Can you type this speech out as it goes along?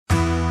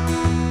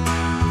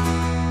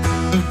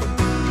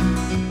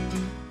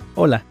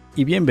Hola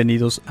y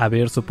bienvenidos a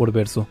Verso por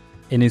Verso.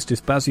 En este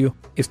espacio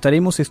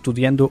estaremos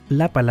estudiando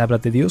la palabra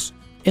de Dios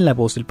en la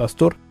voz del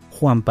pastor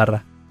Juan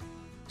Parra.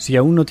 Si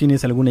aún no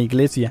tienes alguna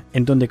iglesia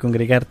en donde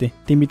congregarte,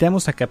 te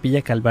invitamos a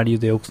Capilla Calvario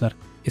de Oxnard.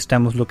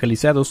 Estamos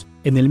localizados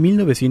en el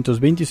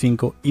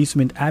 1925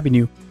 Eastman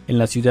Avenue, en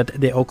la ciudad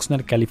de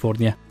Oxnard,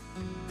 California.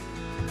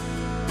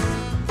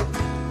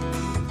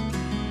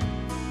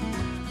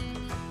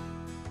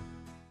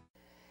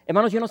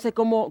 Hermanos, yo no sé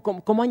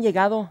cómo han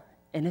llegado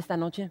en esta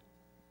noche.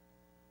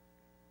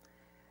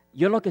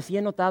 Yo lo que sí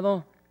he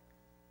notado,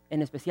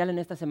 en especial en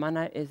esta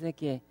semana, es de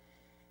que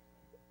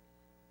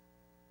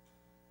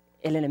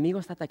el enemigo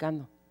está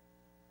atacando.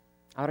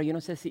 Ahora, yo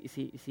no sé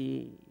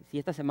si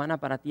esta semana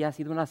para ti ha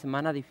sido una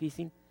semana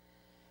difícil,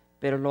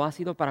 pero lo ha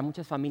sido para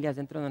muchas familias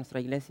dentro de nuestra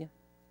iglesia,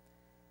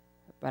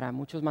 para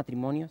muchos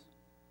matrimonios.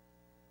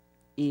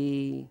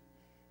 Y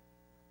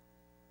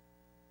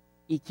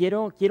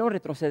quiero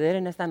retroceder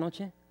en esta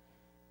noche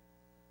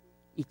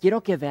y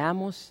quiero que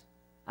veamos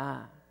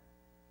a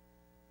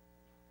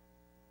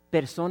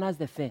personas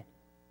de fe.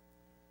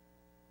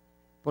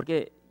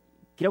 Porque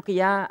creo que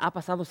ya ha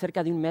pasado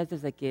cerca de un mes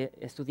desde que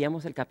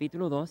estudiamos el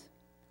capítulo 2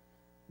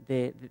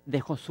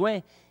 de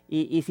Josué.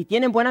 Y si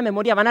tienen buena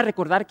memoria van a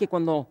recordar que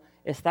cuando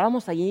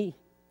estábamos allí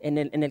en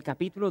el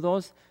capítulo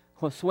 2,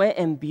 Josué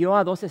envió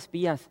a 2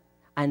 espías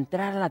a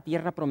entrar a la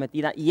tierra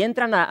prometida. Y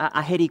entran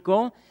a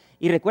Jericó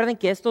y recuerden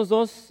que estos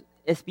 2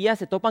 espías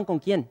se topan ¿con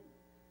quién?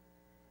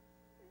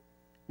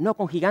 No,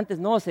 con gigantes,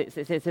 no,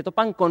 se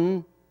topan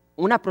con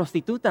una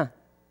prostituta.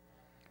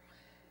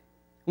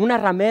 Una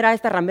ramera,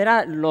 esta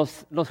ramera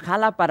los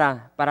jala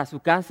para su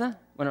casa,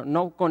 bueno,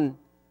 no con,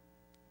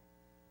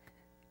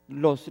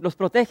 los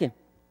protege.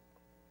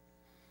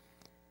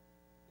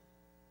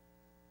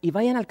 Y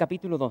vayan al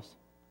capítulo 2.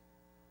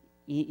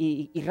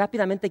 Y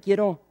rápidamente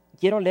quiero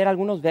leer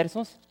algunos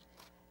versos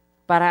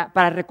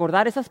para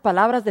recordar esas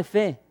palabras de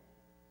fe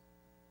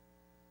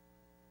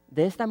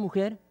de esta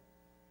mujer,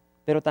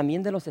 pero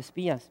también de los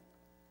espías.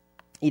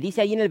 Y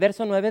dice ahí en el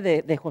verso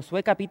 9 de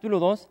Josué capítulo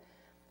 2,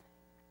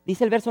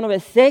 dice el verso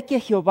 9, sé que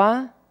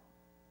Jehová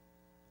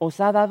os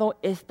ha dado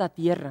esta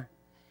tierra.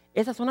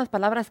 Esas son las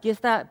palabras que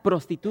esta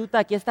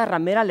prostituta, que esta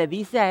ramera le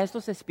dice a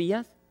estos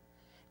espías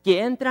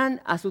que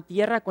entran a su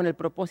tierra con el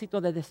propósito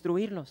de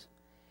destruirlos.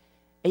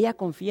 Ella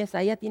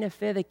confiesa, ella tiene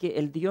fe de que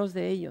el Dios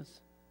de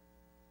ellos,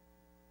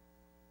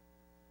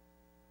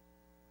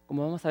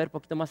 como vamos a ver un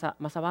poquito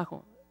más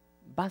abajo,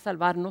 va a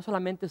salvar no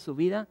solamente su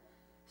vida,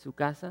 su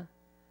casa,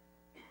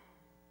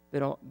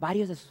 pero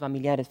varios de sus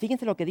familiares.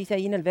 Fíjense lo que dice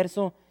ahí en el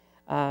verso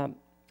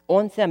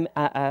 11,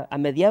 a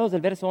mediados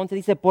del verso 11,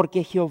 dice,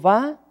 porque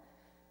Jehová,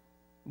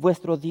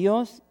 vuestro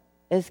Dios,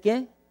 ¿es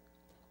qué?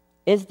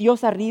 Es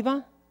Dios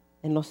arriba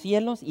en los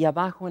cielos y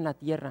abajo en la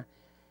tierra.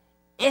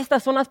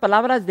 Estas son las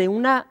palabras de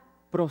una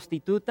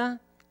prostituta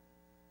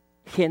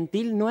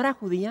gentil, no era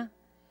judía,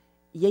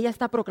 y ella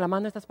está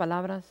proclamando estas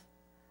palabras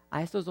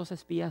a estos 2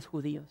 espías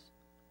judíos.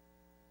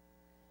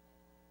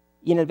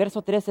 Y en el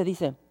verso 13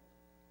 dice,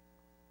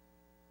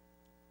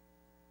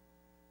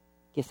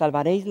 que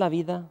salvaréis la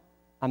vida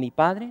a mi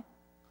padre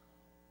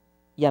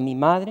y a mi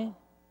madre,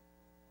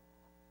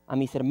 a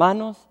mis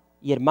hermanos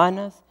y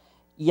hermanas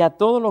y a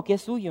todo lo que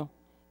es suyo,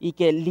 y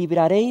que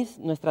libraréis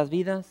nuestras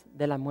vidas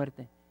de la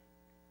muerte.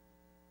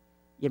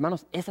 Y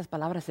hermanos, esas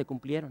palabras se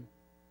cumplieron.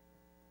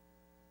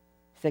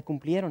 Se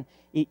cumplieron.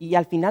 Y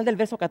al final del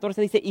verso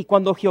 14 dice, y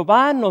cuando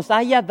Jehová nos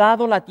haya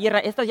dado la tierra,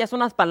 estas ya son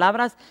las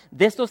palabras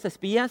de estos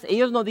espías.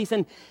 Ellos no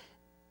dicen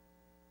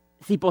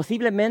si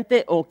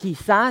posiblemente o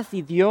quizás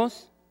si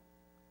Dios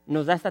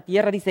nos da esta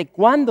tierra. Dice,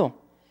 cuando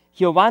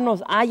Jehová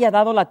nos haya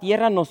dado la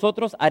tierra,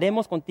 nosotros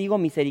haremos contigo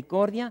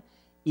misericordia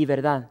y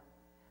verdad.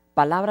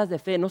 Palabras de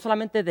fe, no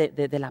solamente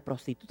de la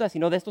prostituta,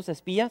 sino de estos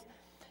espías.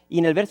 Y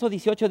en el verso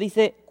 18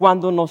 dice,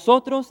 cuando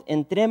nosotros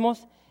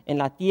entremos en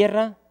la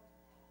tierra,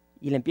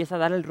 y le empieza a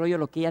dar el rollo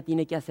lo que ella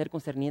tiene que hacer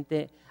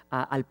concerniente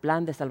al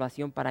plan de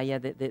salvación para ella,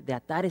 de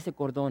atar ese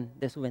cordón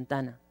de su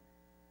ventana.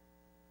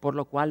 Por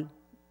lo cual,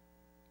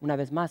 una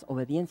vez más,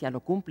 obediencia,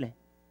 lo cumple.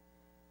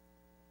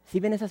 ¿Sí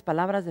ven esas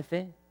palabras de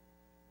fe?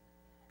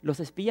 Los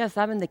espías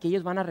saben de que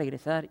ellos van a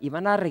regresar y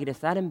van a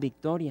regresar en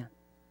victoria.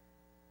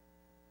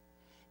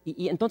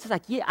 Y entonces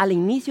aquí al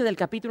inicio del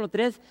capítulo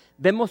 3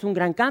 vemos un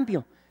gran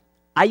cambio.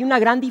 Hay una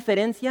gran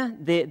diferencia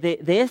de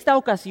esta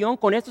ocasión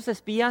con estos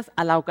espías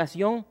a la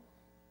ocasión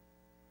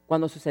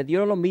cuando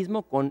sucedió lo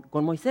mismo con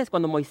Moisés.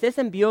 Cuando Moisés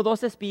envió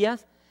 2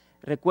 espías,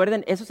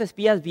 recuerden, esos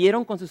espías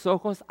vieron con sus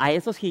ojos a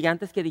esos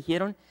gigantes que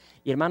dijeron,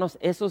 y hermanos,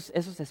 esos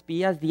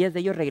espías, 10 de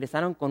ellos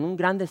regresaron con un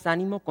gran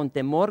desánimo, con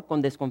temor,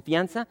 con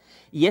desconfianza,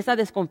 y esa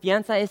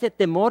desconfianza, ese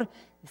temor,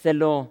 se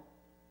lo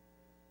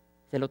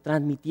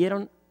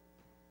transmitieron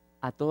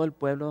a todo el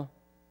pueblo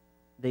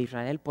de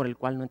Israel, por el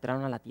cual no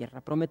entraron a la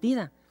tierra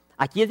prometida.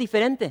 Aquí es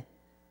diferente.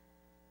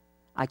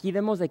 Aquí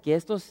vemos de que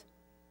estos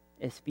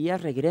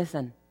espías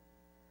regresan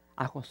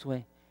a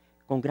Josué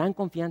con gran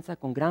confianza,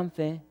 con gran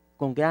fe,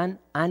 con gran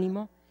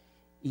ánimo,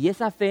 y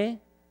esa fe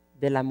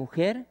de la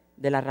mujer,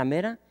 de la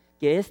ramera,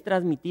 que es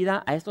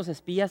transmitida a estos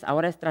espías,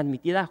 ahora es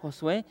transmitida a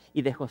Josué,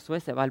 y de Josué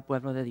se va al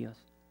pueblo de Dios.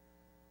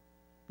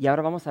 Y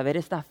ahora vamos a ver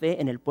esta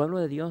fe en el pueblo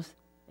de Dios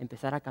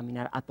empezar a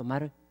caminar, a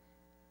tomar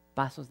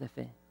pasos de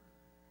fe.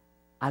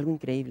 Algo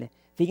increíble.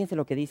 Fíjense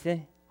lo que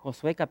dice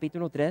Josué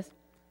capítulo 3.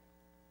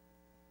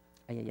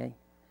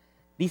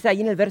 Dice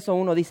ahí en el verso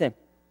 1, dice: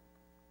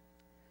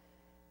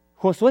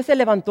 Josué se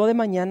levantó de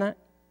mañana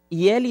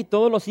y él y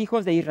todos los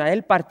hijos de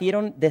Israel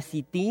partieron de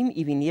Sittim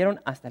y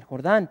vinieron hasta el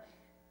Jordán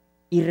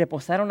y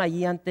reposaron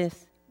allí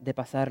antes de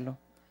pasarlo.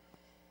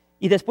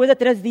 Y después de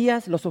 3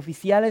 días los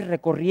oficiales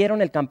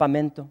recorrieron el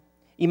campamento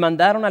y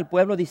mandaron al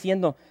pueblo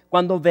diciendo: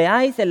 cuando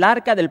veáis el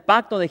arca del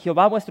pacto de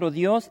Jehová vuestro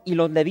Dios y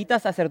los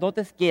levitas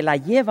sacerdotes que la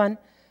llevan,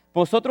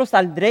 vosotros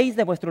saldréis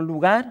de vuestro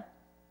lugar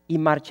y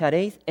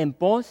marcharéis en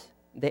pos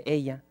de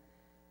ella.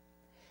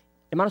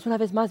 Hermanos, una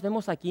vez más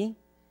vemos aquí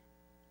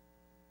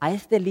a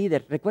este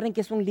líder. Recuerden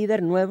que es un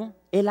líder nuevo.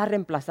 Él ha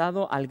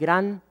reemplazado al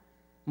gran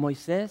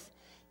Moisés.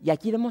 Y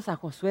aquí vemos a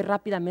Josué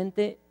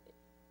rápidamente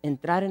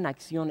entrar en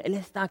acción. Él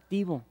está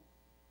activo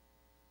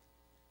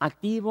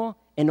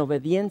en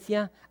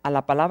obediencia a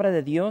la palabra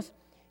de Dios.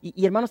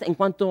 Y hermanos, en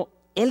cuanto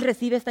él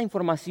recibe esta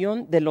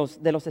información de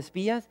los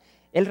espías,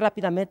 él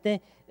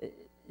rápidamente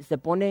se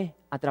pone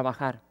a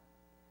trabajar.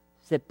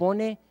 Se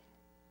pone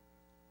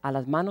a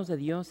las manos de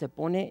Dios, se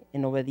pone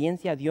en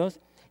obediencia a Dios.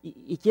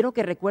 Y quiero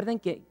que recuerden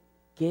que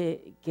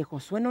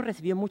Josué no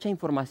recibió mucha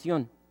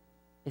información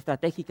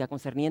estratégica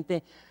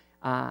concerniente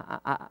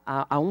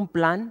a un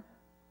plan,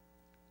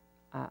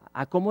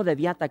 a cómo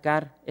debía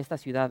atacar esta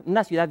ciudad,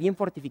 una ciudad bien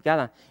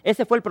fortificada.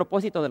 Ese fue el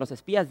propósito de los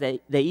espías,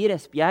 de ir a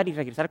espiar y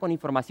regresar con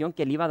información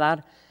que le iba a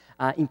dar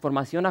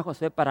información a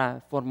Josué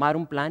para formar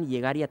un plan y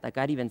llegar y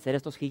atacar y vencer a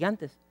estos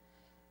gigantes.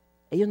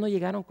 Ellos no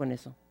llegaron con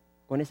eso,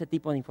 con ese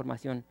tipo de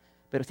información,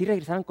 pero sí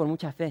regresaron con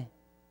mucha fe,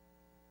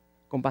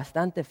 con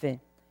bastante fe.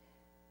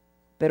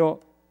 Pero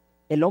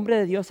el hombre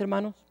de Dios,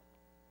 hermanos,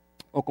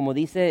 o como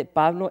dice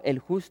Pablo, el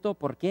justo,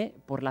 ¿por qué?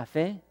 Por la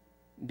fe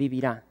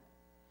vivirá.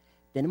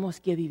 Tenemos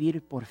que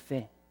vivir por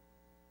fe.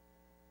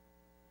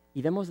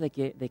 Y vemos de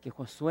que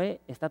Josué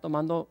está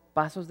tomando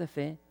pasos de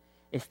fe,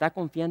 está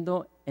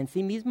confiando en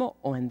sí mismo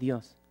o en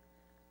Dios.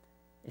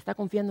 Está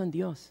confiando en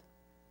Dios.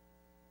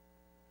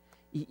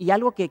 Y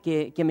algo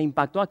que me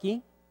impactó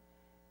aquí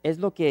es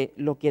lo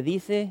que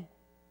dice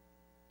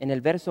en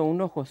el verso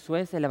 1,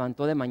 Josué se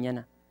levantó de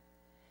mañana.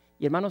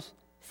 Y hermanos,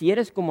 si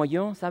eres como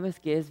yo, sabes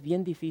que es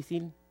bien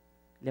difícil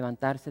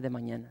levantarse de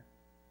mañana.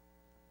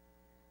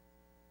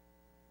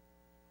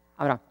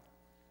 Ahora,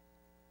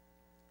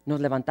 nos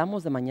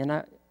levantamos de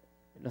mañana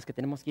los que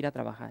tenemos que ir a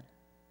trabajar,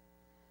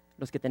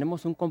 los que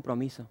tenemos un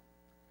compromiso.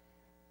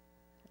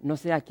 No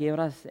sé a qué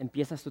horas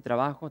empiezas tu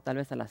trabajo, tal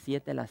vez a las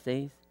 7, a las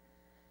 6.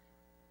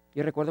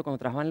 Yo recuerdo cuando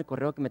trabajaba en el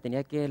correo que me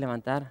tenía que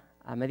levantar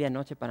a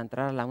medianoche para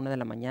entrar a la 1 de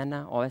la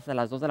mañana, o a veces a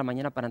las 2 de la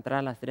mañana para entrar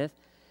a las 3,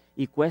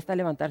 y cuesta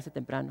levantarse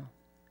temprano.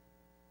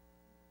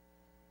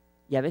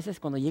 Y a veces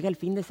cuando llega el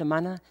fin de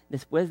semana,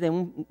 después de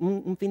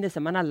un fin de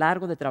semana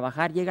largo de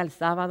trabajar, llega el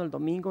sábado, el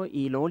domingo,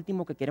 y lo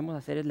último que queremos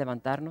hacer es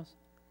levantarnos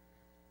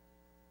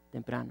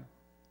temprano.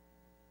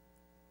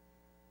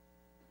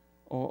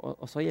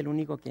 O soy el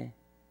único que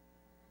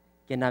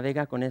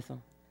navega con eso.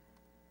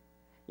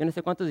 Yo no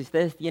sé cuántos de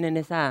ustedes tienen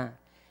esa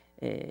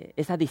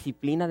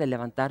disciplina de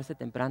levantarse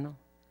temprano.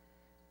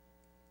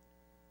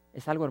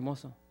 Es algo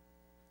hermoso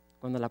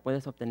cuando la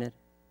puedes obtener.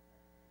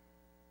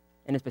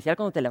 En especial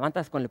cuando te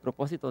levantas con el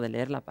propósito de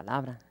leer la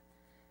palabra,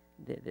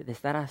 de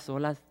estar a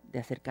solas, de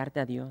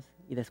acercarte a Dios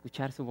y de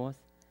escuchar su voz.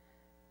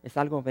 Es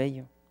algo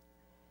bello.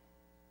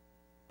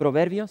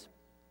 Proverbios,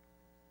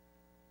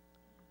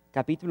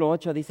 capítulo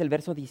 8, dice el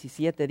verso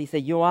 17,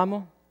 dice: yo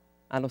amo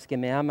a los que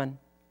me aman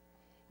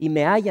y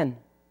me hallan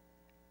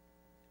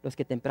los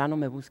que temprano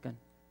me buscan.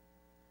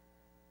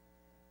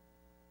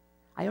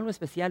 Hay algo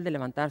especial de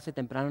levantarse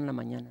temprano en la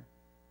mañana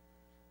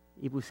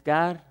y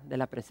buscar de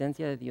la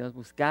presencia de Dios,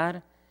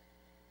 buscar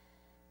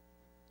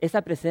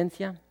esa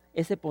presencia,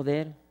 ese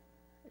poder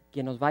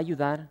que nos va a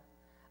ayudar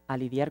a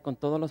lidiar con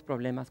todos los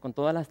problemas, con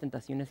todas las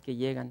tentaciones que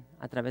llegan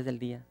a través del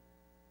día.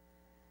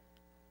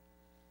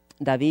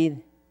 David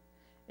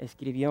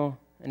escribió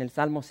en el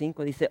Salmo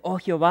 5, dice: oh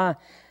Jehová,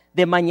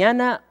 de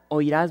mañana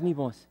oirás mi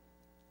voz.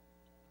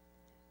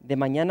 De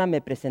mañana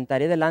me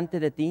presentaré delante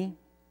de ti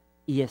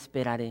y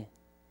esperaré.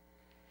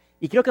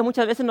 Y creo que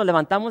muchas veces nos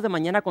levantamos de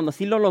mañana cuando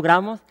sí lo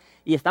logramos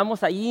y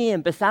estamos ahí y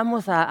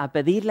empezamos a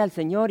pedirle al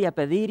Señor y a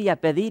pedir y a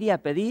pedir y a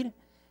pedir,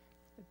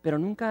 pero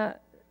nunca,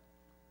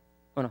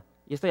 bueno,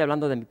 yo estoy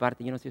hablando de mi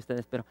parte, yo no sé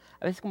ustedes, pero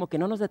a veces como que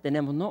no nos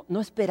detenemos,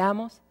 no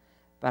esperamos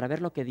para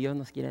ver lo que Dios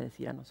nos quiere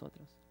decir a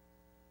nosotros.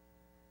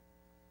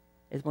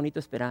 Es bonito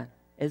esperar,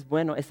 es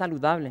bueno, es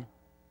saludable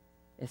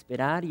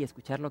esperar y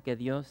escuchar lo que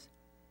Dios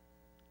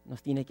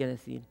nos tiene que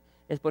decir.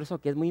 Es por eso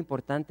que es muy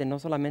importante no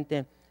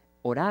solamente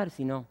orar,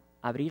 sino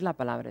abrir la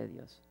palabra de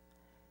Dios.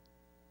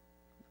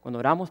 Cuando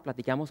oramos,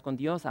 platicamos con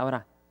Dios.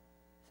 Ahora,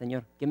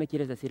 Señor, ¿qué me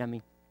quieres decir a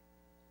mí?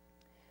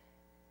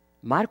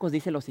 Marcos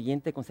dice lo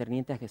siguiente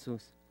concerniente a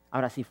Jesús.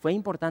 Ahora, si fue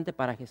importante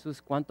para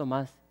Jesús, ¿cuánto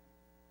más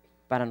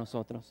para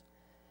nosotros?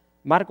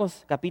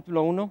 Marcos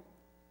capítulo 1,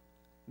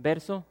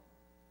 verso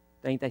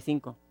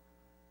 35.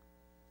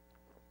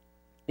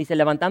 Dice,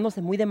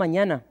 levantándose muy de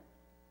mañana,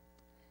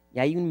 y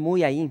hay un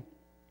muy ahí,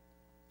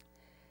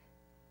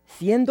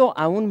 siendo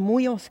aún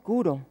muy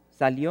oscuro,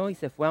 salió y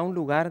se fue a un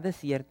lugar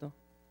desierto.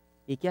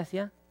 ¿Y qué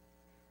hacía?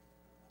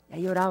 Y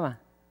ahí oraba.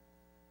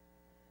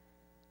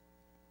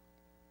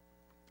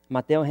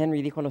 Mateo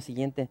Henry dijo lo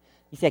siguiente,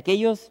 dice,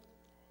 aquellos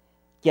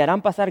que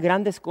harán pasar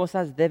grandes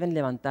cosas deben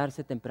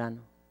levantarse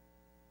temprano.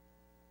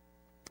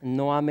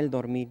 No ame el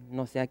dormir,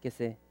 no sea que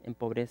se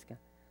empobrezca.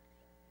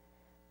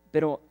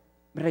 Pero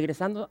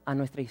regresando a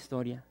nuestra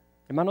historia,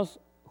 hermanos,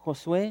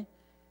 Josué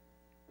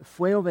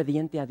fue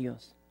obediente a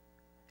Dios.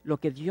 Lo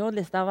que Dios le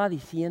estaba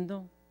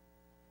diciendo,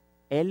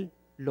 él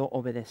lo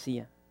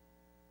obedecía.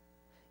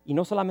 Y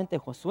no solamente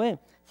Josué,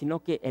 sino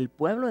que el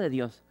pueblo de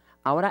Dios.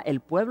 Ahora el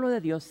pueblo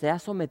de Dios se ha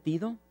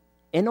sometido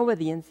en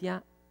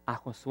obediencia a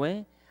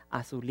Josué,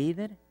 a su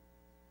líder.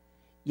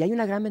 Y hay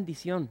una gran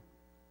bendición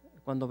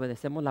cuando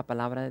obedecemos la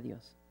palabra de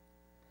Dios.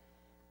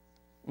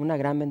 Una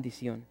gran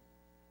bendición.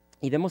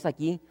 Y vemos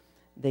aquí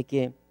de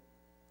que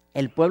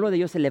el pueblo de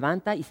Dios se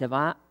levanta y se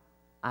va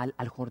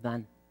al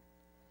Jordán.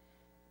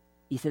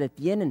 Y se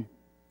detienen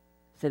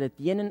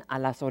a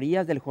las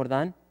orillas del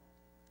Jordán.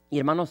 Y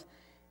hermanos,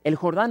 el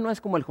Jordán no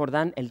es como el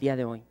Jordán el día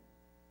de hoy.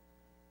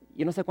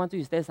 Yo no sé cuántos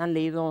de ustedes han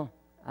leído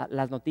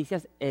las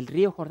noticias, el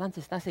río Jordán se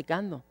está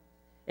secando.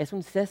 Es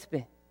un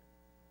césped.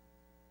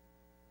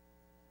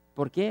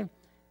 ¿Por qué?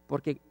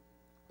 Porque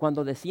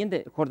cuando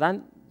desciende,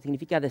 Jordán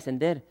significa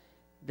descender,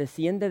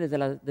 desciende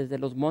desde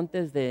los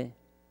montes de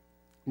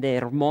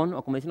Hermón,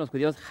 o como dicen los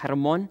judíos,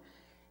 Hermón,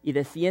 y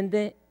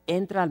desciende,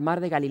 entra al mar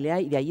de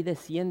Galilea y de ahí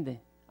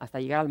desciende hasta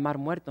llegar al mar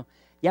muerto.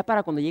 Ya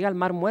para cuando llega al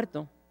mar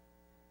muerto,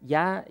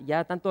 ya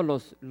tanto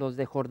los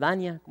de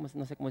Jordania,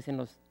 no sé cómo dicen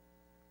los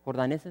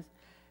jordaneses,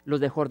 los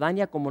de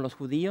Jordania como los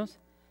judíos,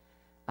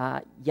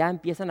 ya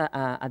empiezan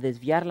a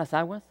desviar las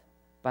aguas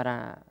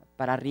para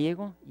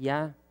riego.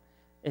 Ya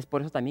es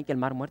por eso también que el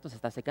mar muerto se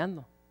está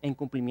secando, en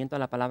cumplimiento a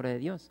la palabra de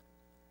Dios.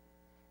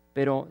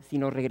 Pero si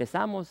nos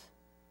regresamos,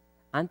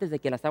 antes de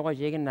que las aguas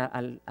lleguen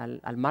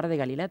al mar de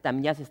Galilea,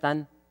 también ya se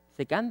están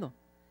secando.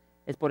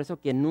 Es por eso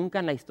que nunca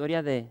en la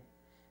historia de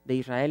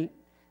Israel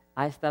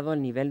ha estado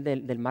al nivel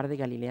del mar de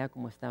Galilea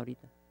como está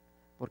ahorita.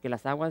 Porque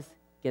las aguas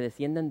que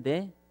descienden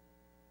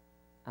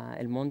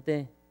el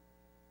monte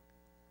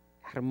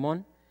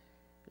Hermón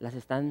las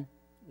están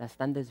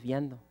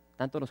desviando,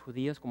 tanto los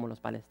judíos como los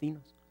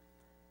palestinos.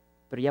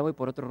 Pero ya voy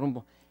por otro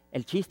rumbo.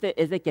 El chiste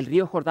es de que el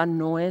río Jordán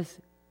no es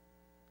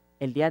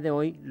el día de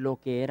hoy lo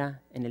que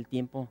era en el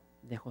tiempo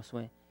de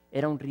Josué.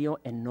 Era un río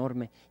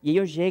enorme. Y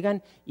ellos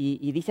llegan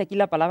y dice aquí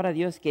la palabra de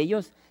Dios que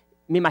ellos,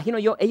 me imagino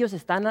yo, ellos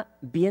están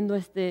viendo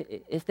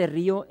este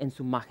río en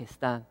su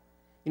majestad.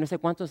 Y no sé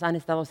cuántos han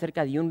estado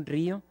cerca de un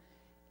río.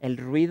 El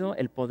ruido,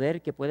 el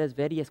poder que puedes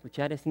ver y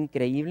escuchar es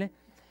increíble.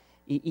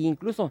 Y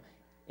incluso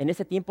en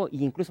ese tiempo,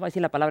 y incluso va a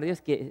decir la palabra de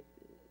Dios que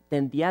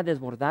tendía a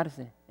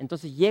desbordarse.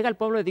 Entonces llega el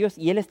pueblo de Dios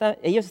y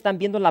ellos están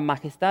viendo la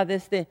majestad de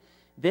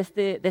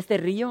este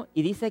río,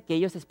 y dice que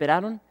ellos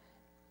esperaron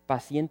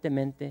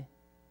pacientemente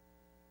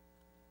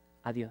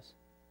a Dios.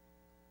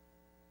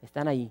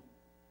 Están ahí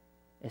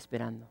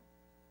esperando.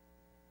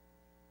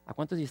 ¿A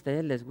cuántos de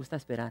ustedes les gusta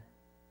esperar?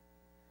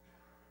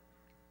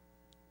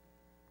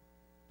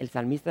 El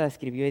salmista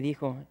escribió y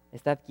dijo,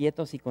 estad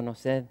quietos y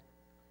conoced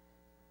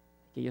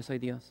que yo soy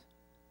Dios.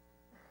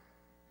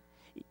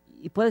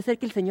 Y puede ser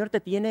que el Señor te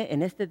tiene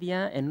en este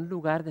día en un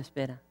lugar de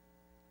espera.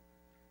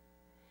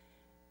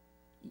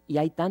 Y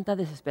hay tanta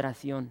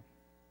desesperación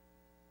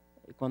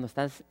cuando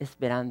estás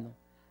esperando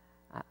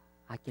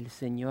a que el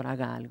Señor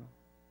haga algo.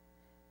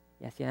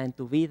 Ya sea en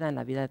tu vida, en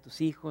la vida de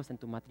tus hijos, en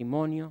tu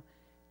matrimonio,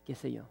 qué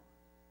sé yo.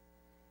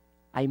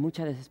 Hay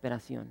mucha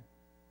desesperación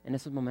en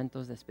esos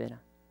momentos de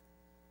espera.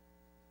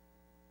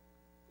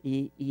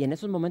 Y en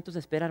esos momentos de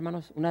espera,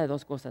 hermanos, una de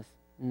dos cosas.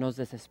 Nos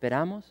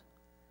desesperamos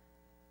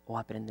o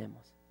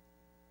aprendemos.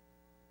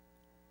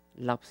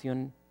 La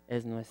opción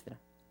es nuestra.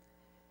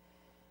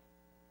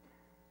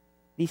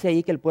 Dice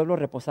ahí que el pueblo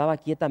reposaba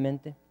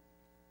quietamente,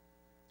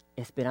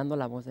 esperando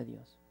la voz de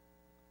Dios,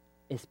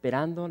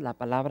 esperando la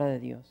palabra de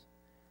Dios.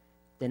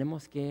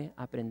 Tenemos que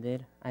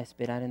aprender a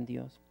esperar en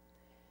Dios.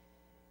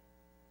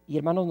 Y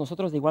hermanos,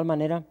 nosotros de igual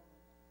manera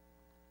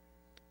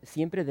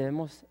siempre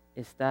debemos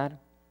estar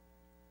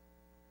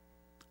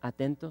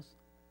atentos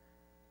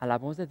a la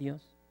voz de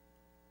Dios,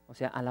 o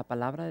sea, a la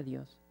palabra de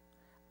Dios,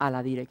 a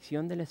la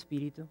dirección del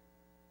Espíritu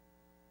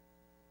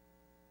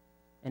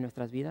en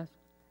nuestras vidas.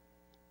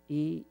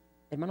 Y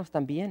hermanos,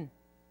 también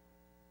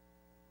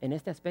en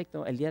este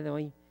aspecto, el día de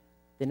hoy,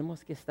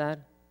 tenemos que estar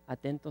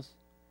atentos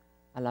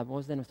a la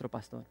voz de nuestro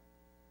pastor.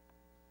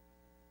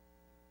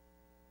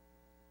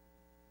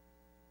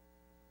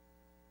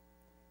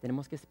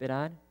 Tenemos que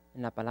esperar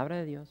en la palabra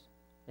de Dios,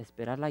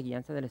 esperar la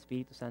guianza del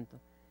Espíritu Santo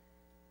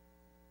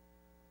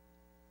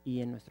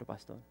y en nuestro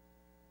pastor.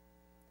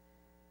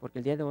 Porque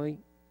el día de hoy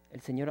el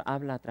Señor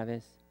habla a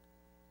través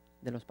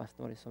de los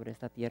pastores sobre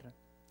esta tierra,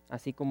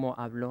 así como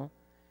habló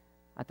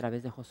a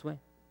través de Josué.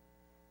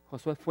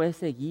 Josué fue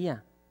ese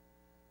guía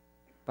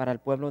para el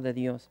pueblo de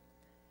Dios.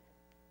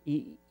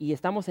 Y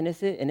estamos en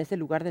ese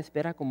lugar de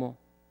espera como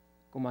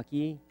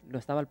aquí lo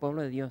estaba el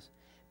pueblo de Dios.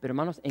 Pero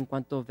hermanos, en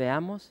cuanto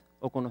veamos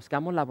o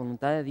conozcamos la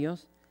voluntad de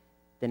Dios,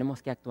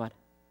 tenemos que actuar.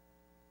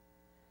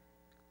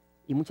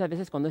 Y muchas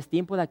veces cuando es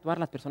tiempo de actuar,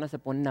 las personas se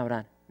ponen a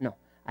orar. No,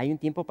 hay un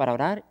tiempo para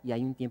orar y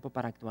hay un tiempo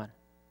para actuar.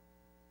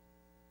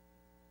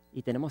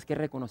 Y tenemos que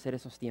reconocer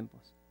esos tiempos.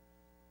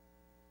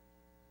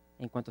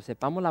 En cuanto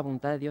sepamos la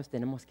voluntad de Dios,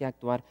 tenemos que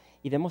actuar.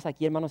 Y vemos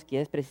aquí, hermanos,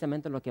 que es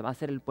precisamente lo que va a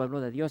hacer el pueblo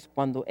de Dios.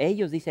 Cuando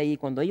ellos, dice ahí,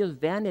 cuando ellos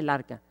vean el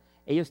arca,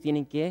 ellos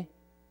tienen que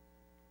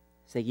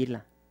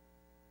seguirla.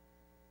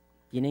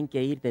 Tienen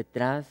que ir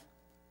detrás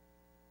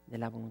de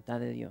la voluntad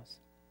de Dios.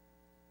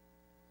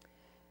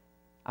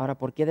 Ahora,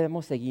 ¿por qué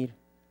debemos seguir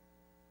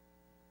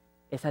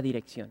esa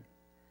dirección?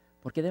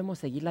 ¿Por qué debemos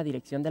seguir la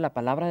dirección de la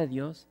palabra de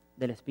Dios,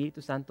 del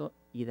Espíritu Santo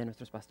y de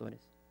nuestros pastores?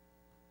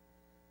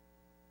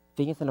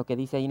 Fíjense lo que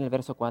dice ahí en el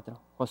verso 4.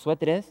 Josué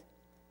 3,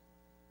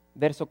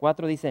 verso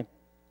 4 dice: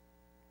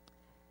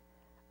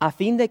 a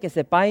fin de que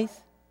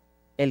sepáis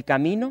el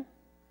camino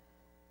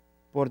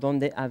por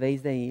donde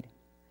habéis de ir,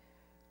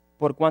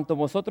 por cuanto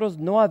vosotros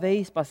no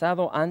habéis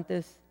pasado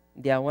antes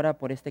de ahora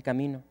por este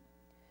camino,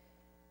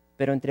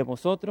 pero entre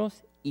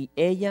vosotros y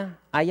ella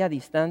haya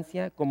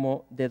distancia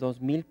como de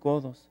 2000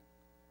 codos,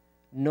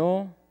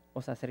 no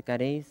os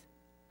acercaréis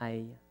a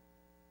ella.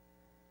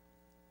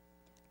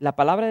 La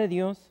palabra de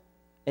Dios,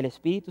 el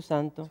Espíritu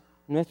Santo,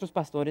 nuestros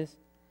pastores,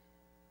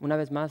 una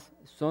vez más,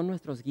 son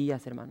nuestros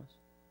guías, hermanos.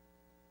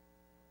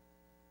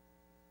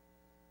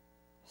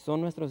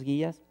 Son nuestros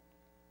guías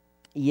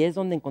y es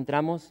donde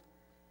encontramos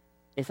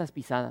esas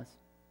pisadas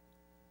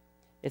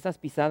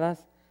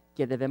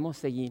que debemos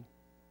seguir.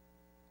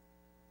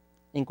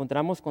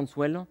 Encontramos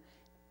consuelo,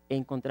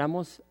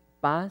 encontramos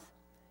paz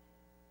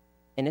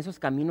en esos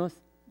caminos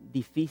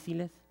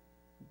difíciles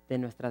de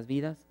nuestras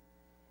vidas,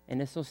 en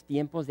esos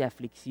tiempos de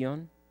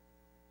aflicción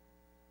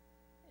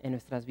en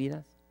nuestras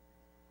vidas.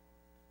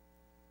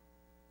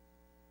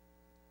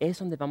 Es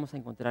donde vamos a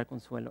encontrar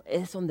consuelo,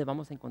 es donde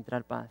vamos a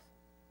encontrar paz.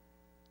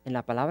 En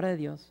la palabra de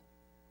Dios,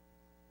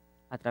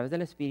 a través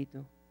del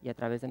Espíritu y a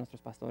través de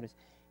nuestros pastores.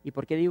 ¿Y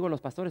por qué digo los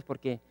pastores?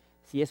 Porque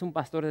si es un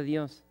pastor de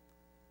Dios,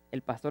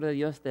 el pastor de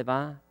Dios te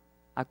va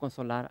a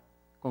consolar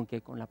 ¿con qué?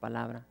 Con la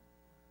palabra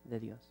de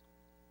Dios.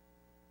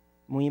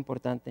 Muy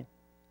importante.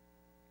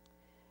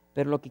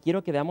 Pero lo que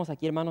quiero que veamos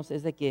aquí, hermanos,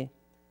 es de que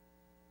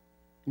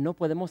no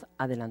podemos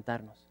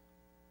adelantarnos.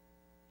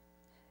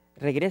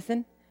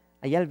 Regresen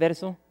allá al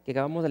verso que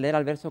acabamos de leer,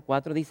 al verso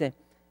 4, dice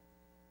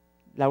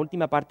la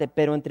última parte: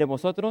 pero entre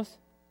vosotros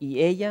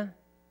y ella,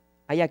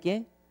 ¿haya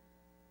qué?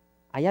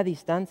 Haya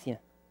distancia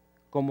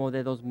como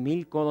de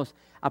 2000 codos,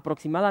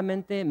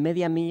 aproximadamente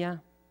media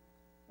milla,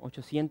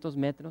 800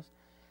 metros.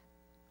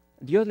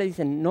 Dios le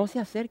dice, no se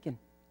acerquen.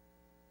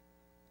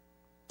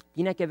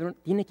 Tiene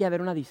que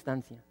haber una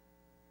distancia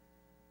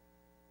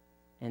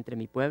entre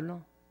mi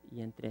pueblo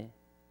y entre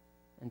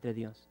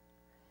Dios.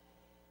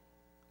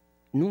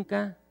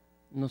 Nunca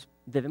nos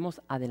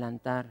debemos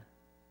adelantar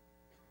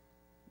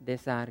de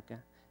esa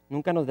arca.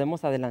 Nunca nos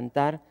debemos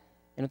adelantar,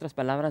 en otras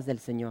palabras, del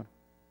Señor.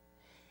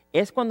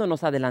 Es cuando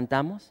nos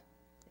adelantamos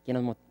que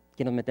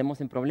nos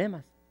metemos en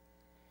problemas.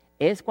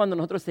 Es cuando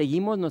nosotros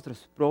seguimos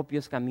nuestros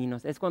propios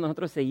caminos. Es cuando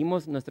nosotros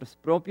seguimos nuestros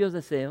propios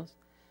deseos,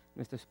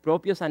 nuestros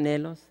propios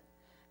anhelos,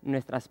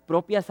 nuestras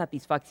propias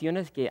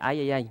satisfacciones que,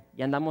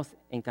 ya andamos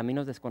en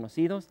caminos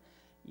desconocidos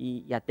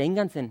y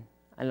aténganse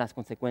a las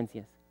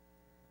consecuencias.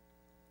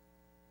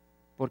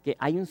 Porque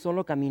hay un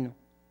solo camino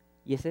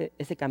y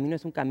ese camino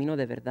es un camino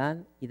de verdad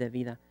y de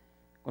vida.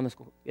 Cuando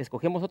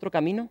escogemos otro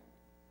camino,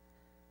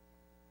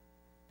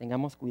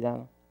 tengamos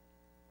cuidado.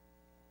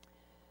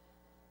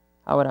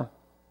 Ahora,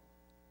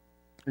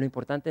 lo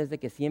importante es de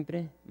que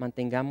siempre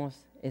mantengamos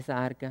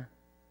esa arca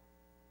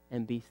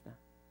en vista.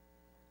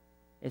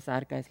 Esa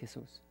arca es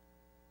Jesús.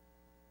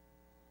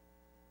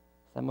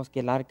 Sabemos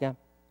que el arca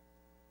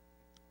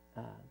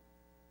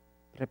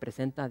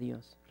representa a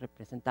Dios,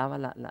 representaba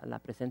la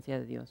presencia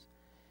de Dios.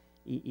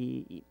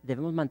 Y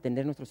debemos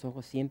mantener nuestros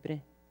ojos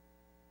siempre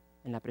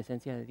en la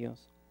presencia de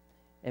Dios.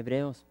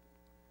 Hebreos,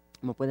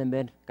 como pueden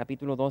ver,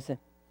 capítulo 12,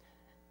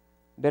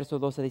 verso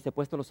 12 dice: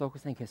 puesto los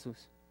ojos en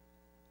Jesús.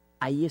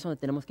 Ahí es donde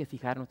tenemos que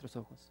fijar nuestros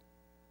ojos.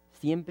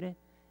 Siempre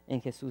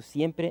en Jesús,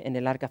 siempre en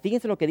el arca.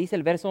 Fíjense lo que dice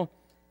el verso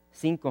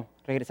 5,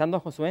 regresando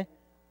a Josué.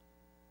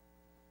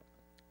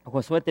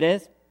 Josué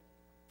 3,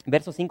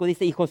 verso 5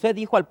 dice: y Josué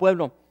dijo al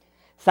pueblo: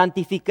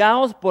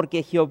 santificaos,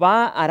 porque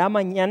Jehová hará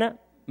mañana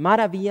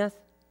maravillas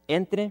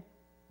entre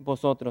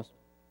vosotros.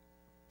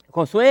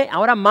 Josué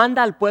ahora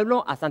manda al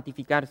pueblo a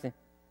santificarse,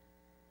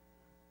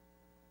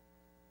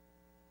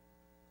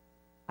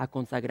 a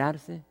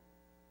consagrarse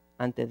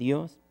ante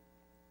Dios.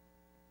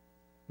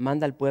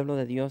 Manda al pueblo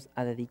de Dios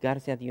a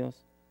dedicarse a Dios,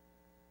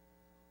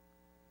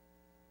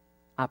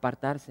 a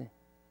apartarse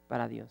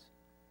para Dios.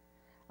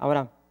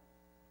 Ahora,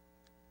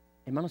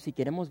 hermanos, si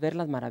queremos ver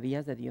las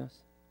maravillas de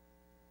Dios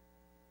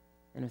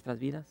en nuestras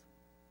vidas,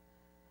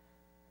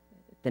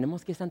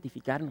 tenemos que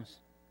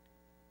santificarnos.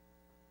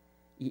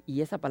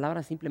 Y esa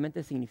palabra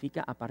simplemente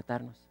significa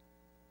apartarnos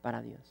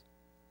para Dios.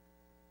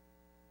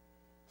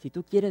 Si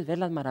tú quieres ver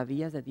las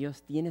maravillas de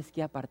Dios, tienes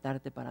que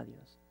apartarte para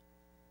Dios.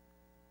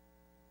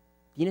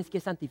 Tienes que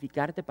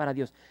santificarte para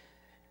Dios.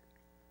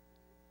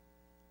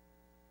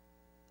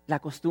 La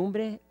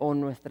costumbre o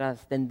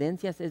nuestras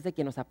tendencias es de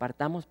que nos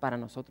apartamos para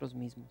nosotros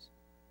mismos.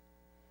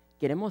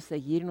 Queremos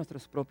seguir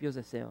nuestros propios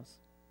deseos,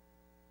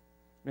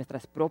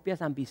 nuestras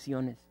propias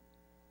ambiciones.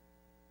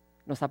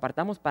 Nos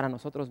apartamos para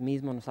nosotros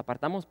mismos, nos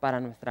apartamos para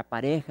nuestra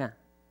pareja,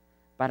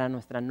 para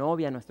nuestra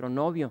novia, nuestro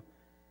novio.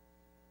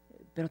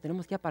 Pero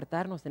tenemos que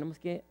apartarnos, tenemos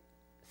que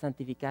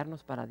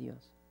santificarnos para Dios.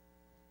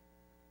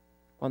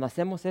 Cuando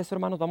hacemos eso,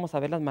 hermanos, vamos a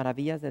ver las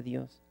maravillas de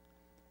Dios.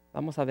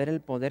 Vamos a ver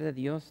el poder de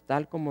Dios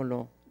tal como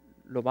lo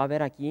va a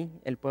ver aquí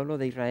el pueblo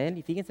de Israel.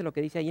 Y fíjense lo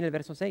que dice ahí en el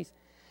verso 6.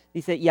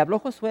 Dice, y habló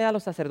Josué a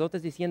los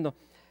sacerdotes diciendo,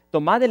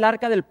 tomad el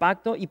arca del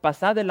pacto y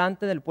pasad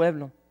delante del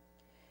pueblo.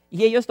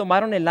 Y ellos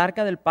tomaron el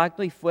arca del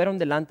pacto y fueron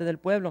delante del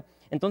pueblo.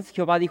 Entonces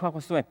Jehová dijo a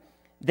Josué,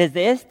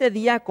 desde este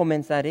día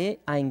comenzaré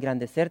a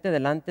engrandecerte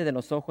delante de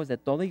los ojos de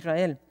todo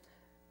Israel,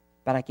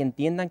 para que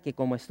entiendan que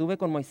como estuve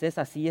con Moisés,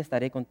 así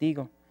estaré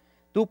contigo.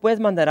 Tú pues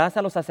mandarás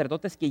a los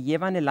sacerdotes que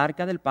llevan el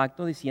arca del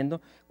pacto,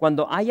 diciendo,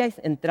 cuando hayáis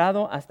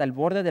entrado hasta el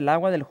borde del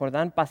agua del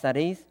Jordán,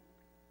 pararéis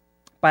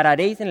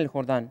en el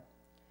Jordán.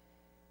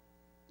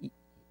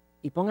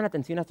 Y pongan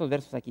atención a estos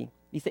versos aquí.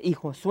 Dice, y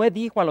Josué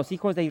dijo a los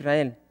hijos de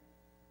Israel,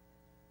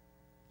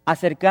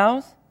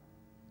 acercaos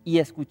y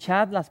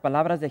escuchad las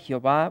palabras de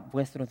Jehová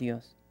vuestro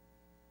Dios.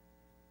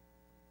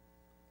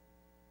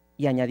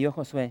 Y añadió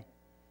Josué,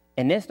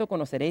 en esto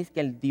conoceréis que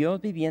el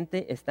Dios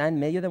viviente está en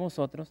medio de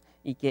vosotros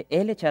y que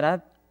Él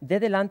echará de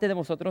delante de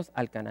vosotros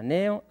al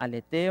cananeo, al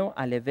eteo,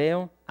 al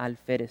heveo, al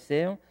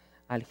fereceo,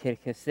 al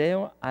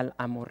gergeseo, al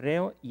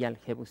amorreo y al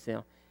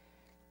jebuseo.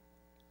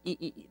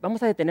 Y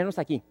vamos a detenernos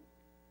aquí.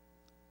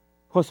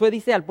 Josué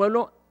dice al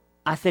pueblo,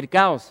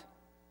 acercaos.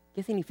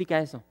 ¿Qué significa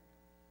eso?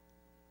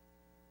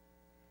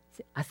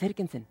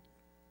 Acérquense.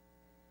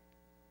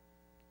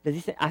 Les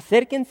dice,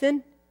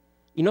 acérquense,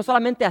 y no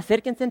solamente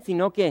acérquense,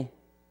 sino que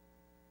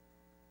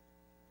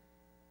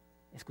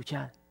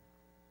escuchad.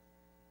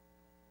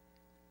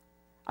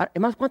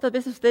 Hermanos, ¿cuántas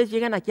veces ustedes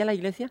llegan aquí a la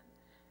iglesia?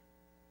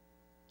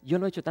 Yo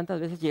lo he hecho tantas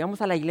veces.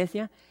 Llegamos a la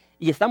iglesia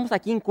y estamos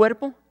aquí en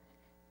cuerpo,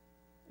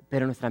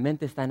 pero nuestra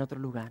mente está en otro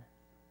lugar.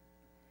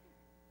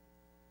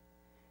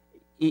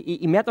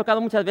 Y me ha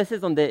tocado muchas veces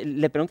donde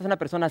le preguntas a una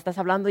persona, estás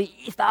hablando y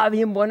estaba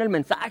bien bueno el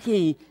mensaje,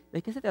 y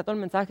 ¿de qué se trató el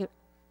mensaje?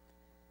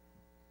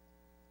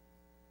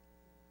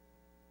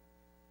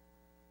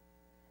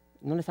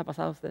 ¿No les ha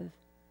pasado a ustedes?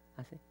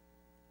 ¿Así?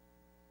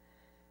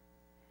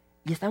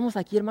 Y estamos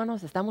aquí,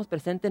 hermanos, estamos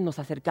presentes, nos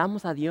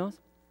acercamos a Dios,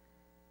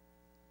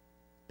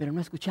 pero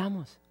no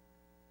escuchamos.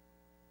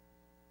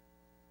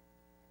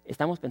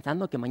 Estamos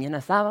pensando que mañana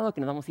es sábado, que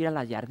nos vamos a ir a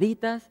las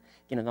yarditas,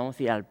 que nos vamos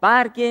a ir al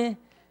parque,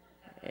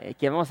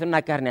 que vamos a hacer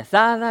una carne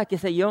asada, qué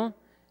sé yo.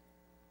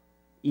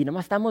 Y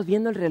nomás estamos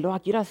viendo el reloj, ¿a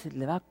qué hora se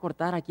le va a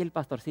cortar aquí el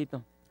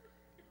pastorcito?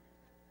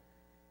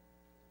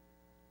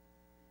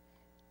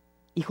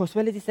 Y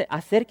Josué les dice,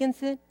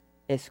 acérquense,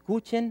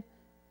 escuchen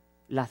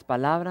las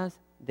palabras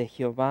de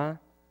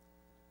Jehová,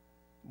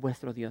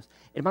 vuestro Dios.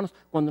 Hermanos,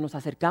 cuando nos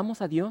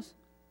acercamos a Dios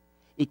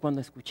y cuando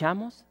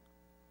escuchamos,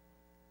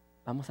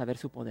 vamos a ver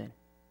su poder.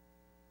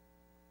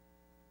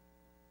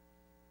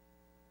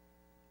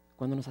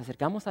 Cuando nos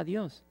acercamos a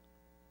Dios,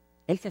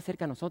 Él se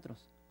acerca a nosotros.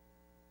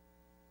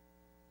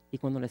 Y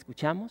cuando lo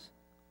escuchamos,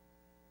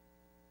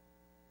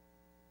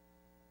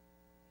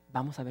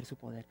 vamos a ver su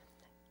poder.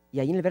 Y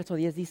ahí en el verso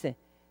 10 dice,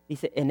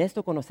 en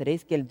esto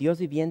conoceréis que el Dios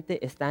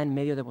viviente está en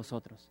medio de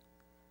vosotros.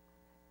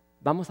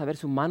 Vamos a ver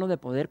su mano de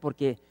poder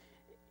porque,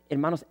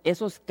 hermanos,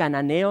 esos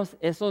cananeos,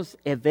 esos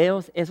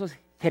heveos, esos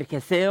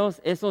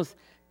gergeseos, esos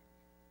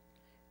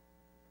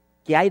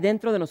que hay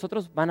dentro de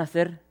nosotros van a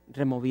ser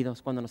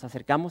removidos cuando nos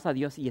acercamos a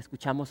Dios y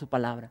escuchamos su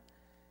palabra.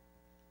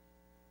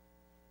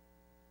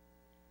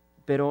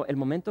 Pero el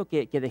momento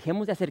que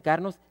dejemos de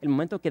acercarnos, el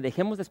momento que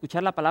dejemos de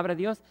escuchar la palabra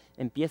de Dios,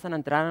 empiezan a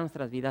entrar a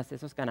nuestras vidas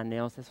esos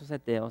cananeos, esos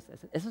heteos,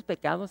 esos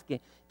pecados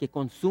que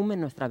consumen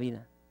nuestra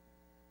vida.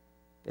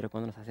 Pero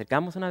cuando nos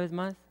acercamos una vez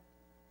más,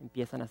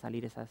 empiezan a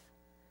salir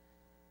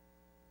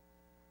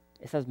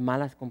esas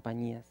malas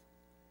compañías.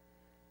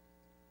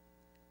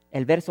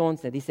 El verso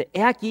 11 dice,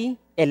 he aquí,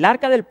 el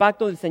arca del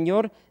pacto del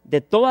Señor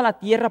de toda la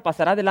tierra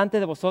pasará delante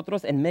de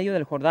vosotros en medio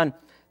del Jordán.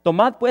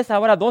 Tomad pues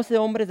ahora 12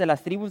 hombres de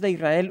las tribus de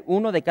Israel,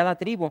 uno de cada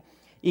tribu,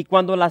 y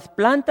cuando las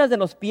plantas de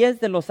los pies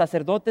de los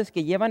sacerdotes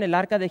que llevan el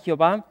arca de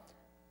Jehová,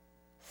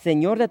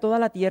 Señor de toda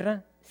la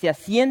tierra, se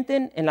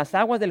asienten en las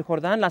aguas del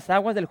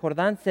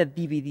Jordán se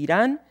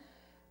dividirán,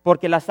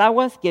 porque las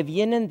aguas que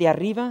vienen de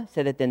arriba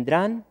se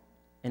detendrán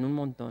en un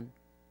montón.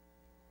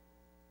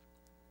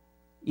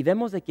 Y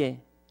vemos de que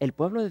el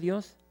pueblo de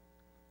Dios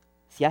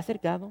se ha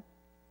acercado,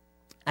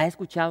 ha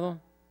escuchado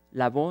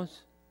la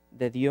voz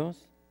de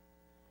Dios.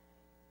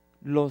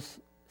 Los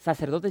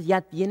sacerdotes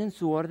ya tienen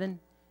su orden,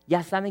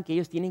 ya saben que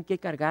ellos tienen que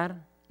cargar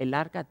el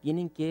arca,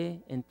 tienen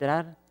que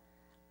entrar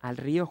al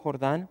río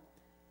Jordán.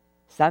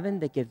 saben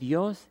de que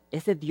Dios,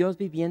 ese Dios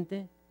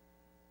viviente,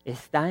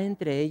 está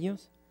entre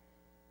ellos,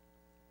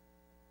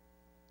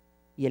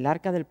 y el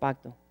arca del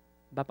pacto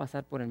va a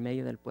pasar por en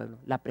medio del pueblo.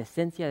 La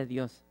presencia de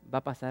Dios va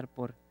a pasar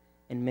por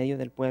en medio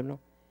del pueblo.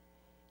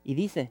 Y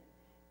dice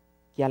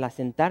que al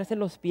asentarse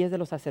los pies de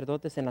los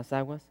sacerdotes en las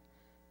aguas,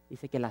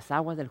 dice que las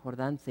aguas del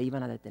Jordán se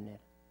iban a detener.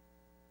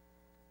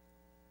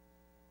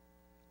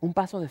 Un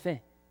paso de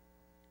fe.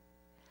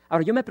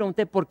 Ahora yo me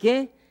pregunté, ¿por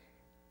qué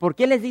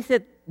les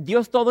dice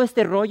Dios todo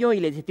este rollo y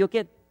les dice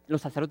que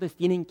los sacerdotes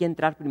tienen que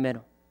entrar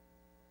primero?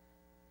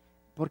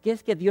 ¿Por qué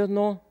es que Dios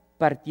no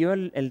partió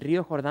el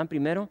río Jordán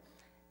primero,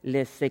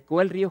 les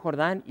secó el río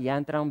Jordán y ya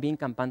entraron bien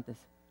campantes?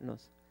 No.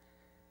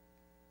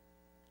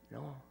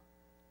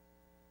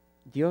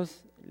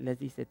 Dios les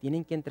dice,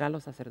 tienen que entrar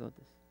los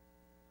sacerdotes.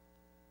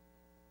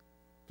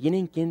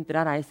 Tienen que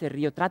entrar a ese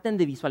río. Traten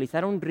de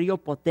visualizar un río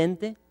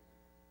potente.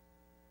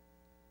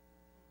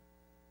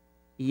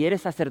 Y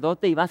eres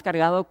sacerdote y vas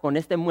cargado con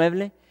este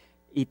mueble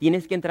y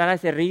tienes que entrar a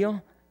ese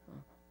río.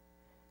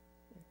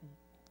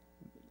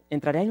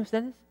 ¿Entrarían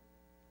ustedes?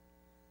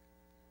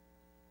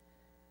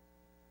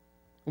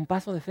 Un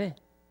paso de fe.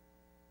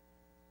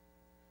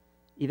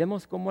 Y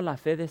vemos cómo la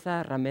fe de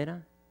esa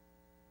ramera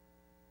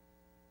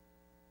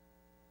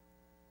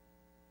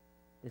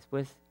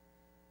después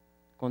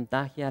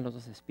contagia a los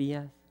dos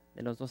espías,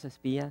 de los dos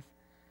espías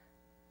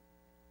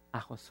a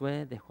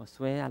Josué, de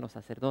Josué a los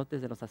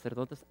sacerdotes, de los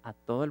sacerdotes a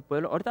todo el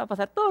pueblo. Ahorita va a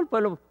pasar todo el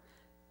pueblo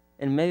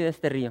en medio de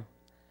este río.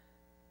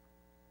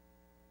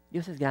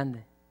 Dios es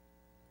grande.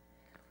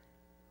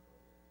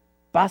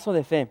 Paso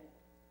de fe.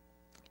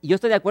 Y yo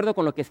estoy de acuerdo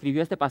con lo que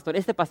escribió este pastor.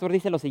 Este pastor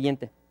dice lo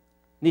siguiente.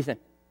 Dice,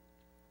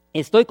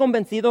 estoy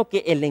convencido que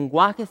el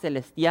lenguaje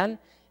celestial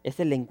es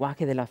el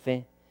lenguaje de la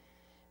fe.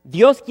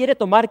 Dios quiere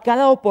tomar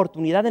cada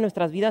oportunidad de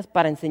nuestras vidas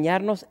para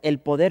enseñarnos el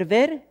poder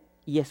ver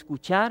y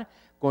escuchar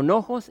con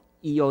ojos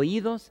y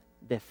oídos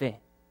de fe.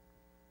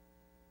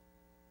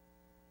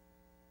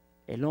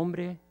 El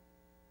hombre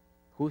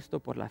justo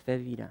por la fe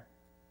vivirá.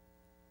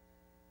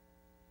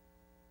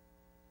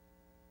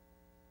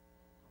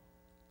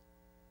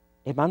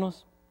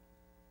 Hermanos,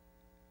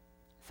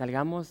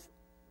 salgamos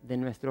de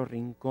nuestro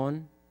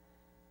rincón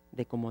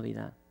de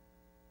comodidad.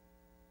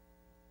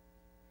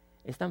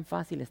 Es tan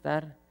fácil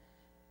estar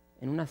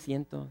en un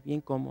asiento bien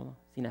cómodo,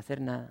 sin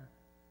hacer nada.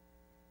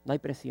 No hay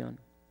presión.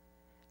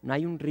 No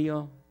hay un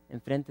río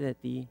enfrente de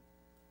ti,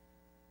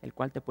 el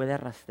cual te puede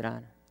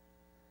arrastrar.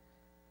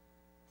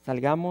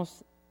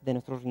 Salgamos de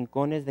nuestros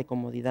rincones de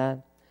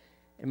comodidad.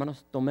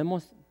 Hermanos,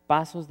 tomemos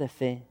pasos de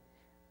fe.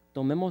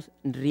 Tomemos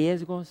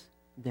riesgos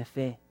de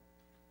fe.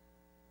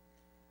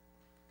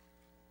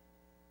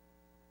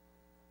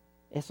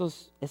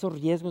 Esos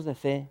riesgos de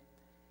fe,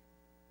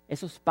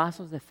 esos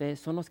pasos de fe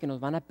son los que nos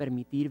van a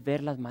permitir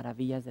ver las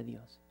maravillas de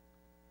Dios.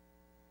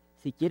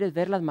 Si quieres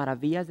ver las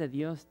maravillas de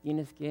Dios,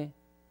 tienes que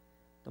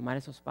tomar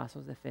esos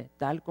pasos de fe,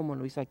 tal como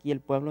lo hizo aquí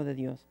el pueblo de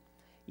Dios.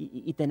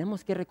 Y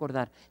tenemos que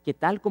recordar que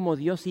tal como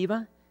Dios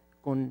iba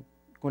con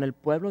el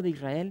pueblo de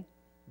Israel,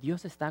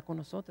 Dios está con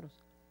nosotros.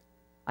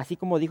 Así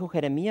como dijo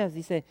Jeremías,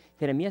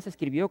 Jeremías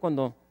escribió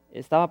cuando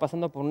estaba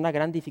pasando por una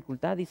gran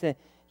dificultad, dice,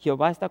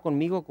 Jehová está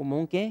conmigo como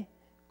un ¿qué?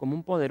 Como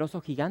un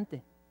poderoso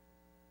gigante.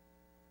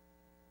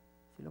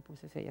 Si lo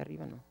puse ahí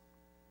arriba, ¿no?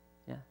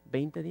 Ya,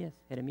 20:10,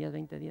 Jeremías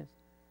 20:10.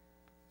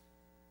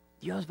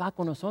 Dios va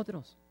con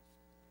nosotros.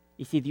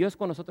 Y si Dios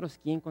con nosotros,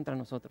 ¿quién contra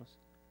nosotros?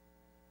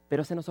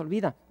 Pero se nos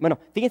olvida. Bueno,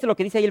 fíjense lo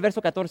que dice ahí el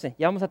verso 14,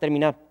 ya vamos a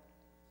terminar.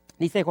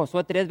 Dice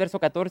Josué 3, verso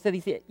 14,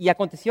 dice, y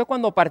aconteció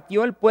cuando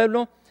partió el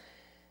pueblo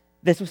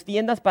de sus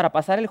tiendas para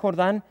pasar el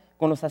Jordán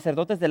con los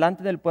sacerdotes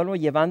delante del pueblo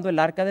llevando el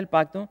arca del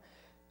pacto,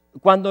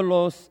 cuando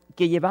los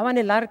que llevaban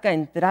el arca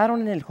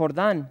entraron en el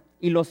Jordán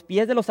y los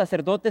pies de los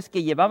sacerdotes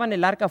que llevaban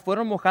el arca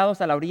fueron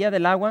mojados a la orilla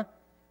del agua,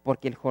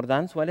 porque el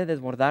Jordán suele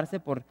desbordarse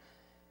por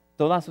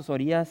todas sus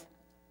orillas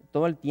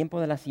todo el tiempo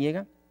de la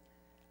siega,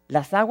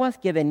 las aguas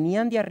que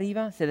venían de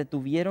arriba se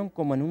detuvieron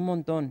como en un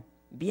montón,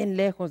 bien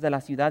lejos de la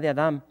ciudad de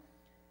Adám,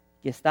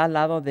 que está al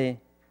lado de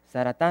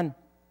Zaretán,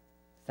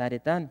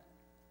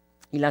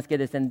 y las que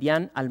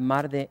descendían al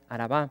mar de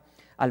Arabá,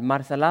 al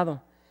mar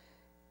salado.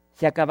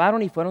 Se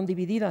acabaron y fueron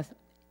divididas,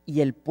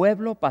 y el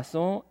pueblo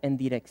pasó en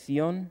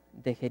dirección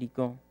de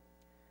Jericó.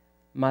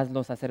 Mas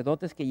los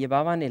sacerdotes que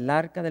llevaban el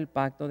arca del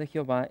pacto de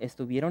Jehová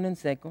estuvieron en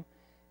seco,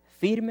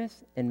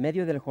 firmes en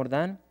medio del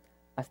Jordán,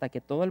 hasta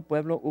que todo el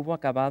pueblo hubo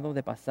acabado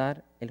de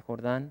pasar el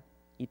Jordán,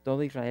 y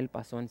todo Israel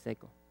pasó en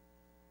seco.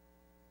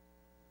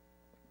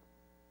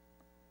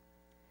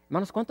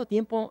 Hermanos, ¿cuánto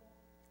tiempo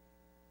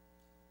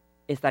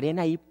estarían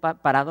ahí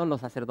parados los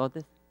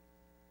sacerdotes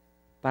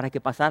para que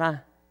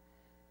pasara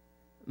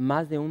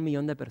más de 1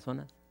 millón de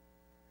personas?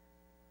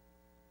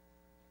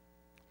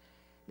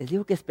 Les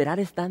digo que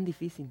esperar es tan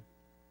difícil,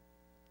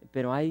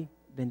 pero hay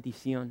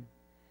bendición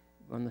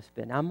cuando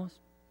esperamos,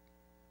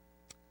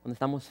 cuando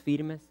estamos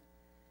firmes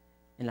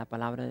en la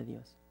palabra de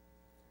Dios.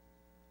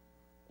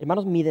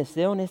 Hermanos, mi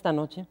deseo en esta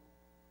noche,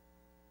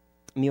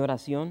 mi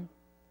oración,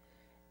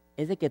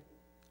 es de que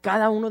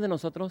cada uno de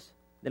nosotros,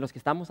 de los que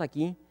estamos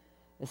aquí,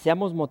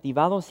 seamos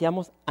motivados,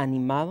 seamos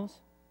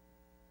animados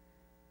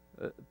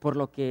por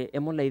lo que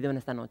hemos leído en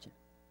esta noche.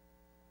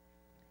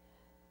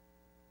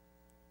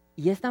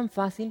 Y es tan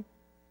fácil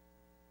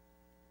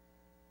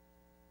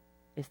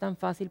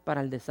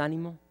para el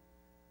desánimo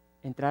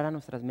entrar a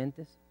nuestras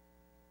mentes.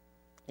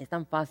 Es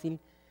tan fácil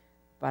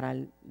para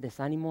el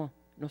desánimo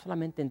no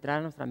solamente entrar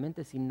a nuestra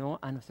mente, sino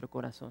a nuestro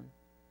corazón.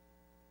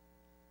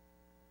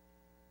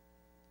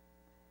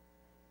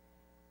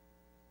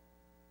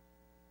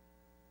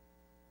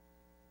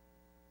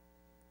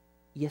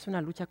 Y es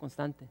una lucha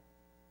constante,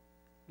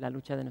 la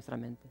lucha de nuestra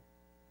mente.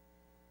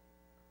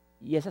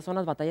 Y esas son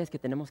las batallas que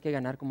tenemos que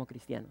ganar como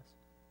cristianos.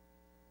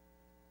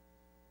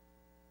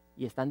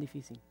 Y es tan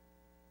difícil.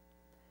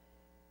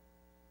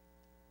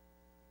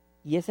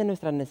 Y es en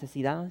nuestras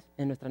necesidades,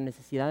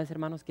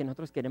 hermanos, que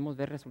nosotros queremos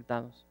ver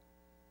resultados.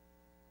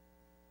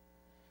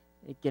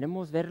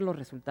 Queremos ver los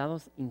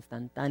resultados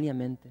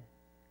instantáneamente.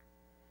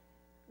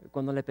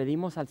 Cuando le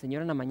pedimos al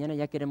Señor en la mañana,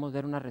 ya queremos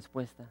ver una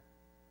respuesta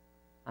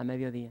a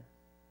mediodía.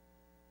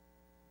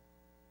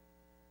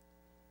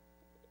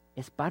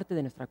 Es parte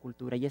de nuestra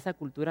cultura y esa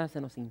cultura se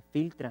nos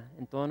infiltra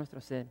en todo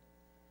nuestro ser.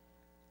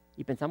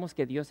 Y pensamos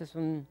que Dios es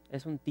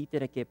un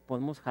títere que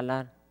podemos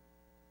jalar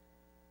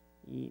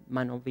y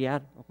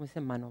manobrear, ¿cómo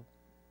se dice?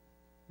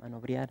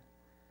 Manobrear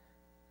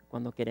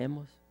cuando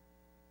queremos.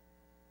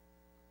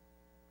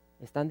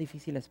 Es tan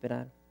difícil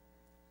esperar.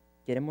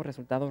 Queremos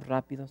resultados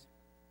rápidos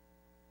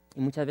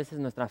y muchas veces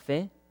nuestra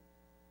fe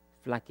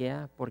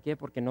flaquea. ¿Por qué?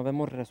 Porque no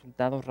vemos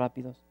resultados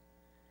rápidos.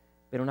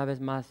 Pero una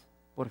vez más,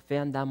 por fe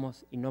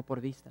andamos y no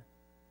por vista.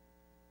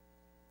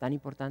 Tan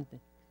importante.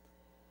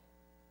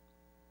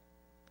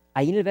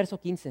 Ahí en el verso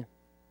 15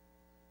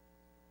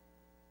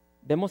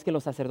 vemos que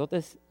los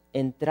sacerdotes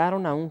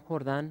entraron a un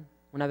Jordán,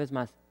 una vez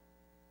más,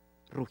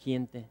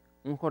 rugiente,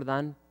 un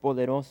Jordán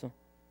poderoso.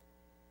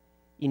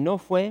 Y no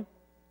fue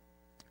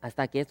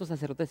hasta que estos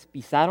sacerdotes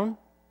pisaron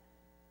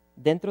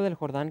dentro del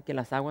Jordán que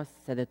las aguas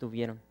se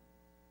detuvieron.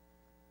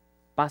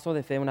 Paso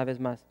de fe una vez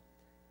más.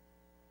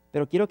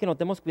 Pero quiero que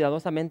notemos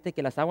cuidadosamente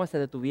que las aguas se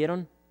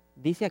detuvieron,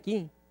 dice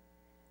aquí,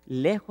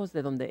 lejos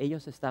de donde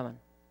ellos estaban,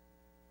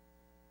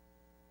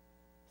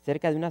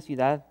 cerca de una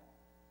ciudad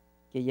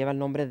que lleva el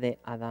nombre de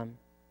Adán.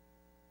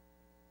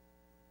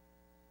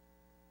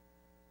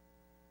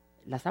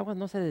 Las aguas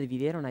no se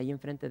dividieron ahí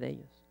enfrente de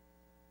ellos.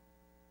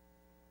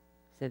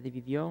 Se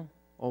dividió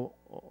o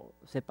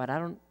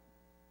separaron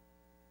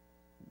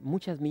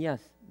muchas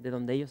millas de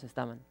donde ellos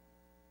estaban.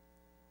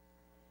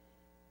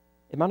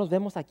 Hermanos,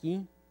 vemos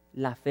aquí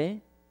la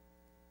fe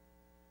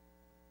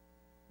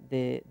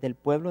del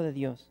pueblo de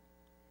Dios.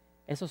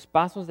 Esos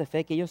pasos de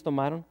fe que ellos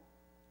tomaron,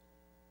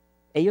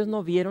 ellos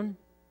no vieron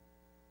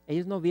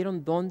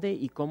dónde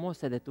y cómo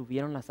se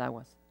detuvieron las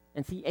aguas.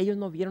 En sí, ellos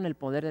no vieron el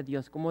poder de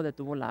Dios, cómo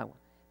detuvo el agua,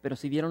 pero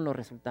sí vieron los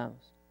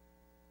resultados.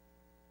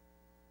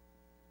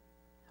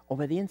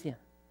 Obediencia.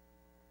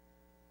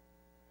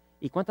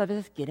 ¿Y cuántas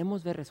veces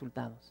queremos ver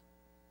resultados?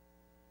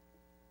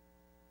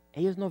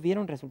 Ellos no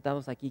vieron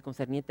resultados aquí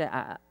concerniente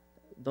a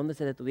dónde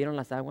se detuvieron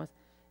las aguas.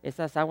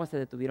 Esas aguas se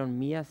detuvieron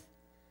millas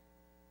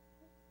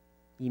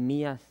y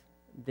millas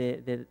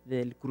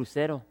del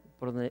crucero,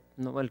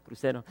 no el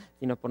crucero,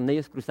 sino por donde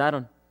ellos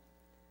cruzaron.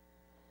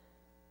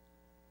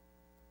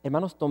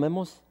 Hermanos,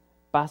 tomemos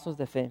pasos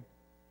de fe.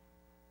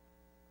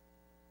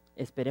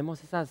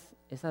 Esperemos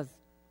esas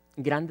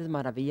grandes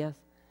maravillas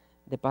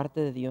de parte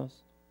de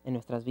Dios en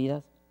nuestras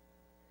vidas.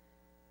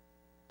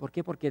 ¿Por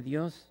qué? Porque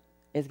Dios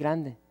es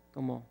grande,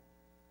 como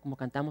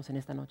cantamos en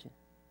esta noche.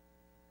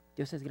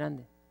 Dios es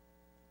grande.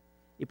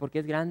 Y porque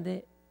es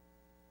grande,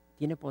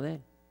 tiene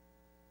poder.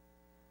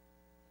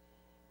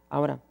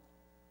 Ahora,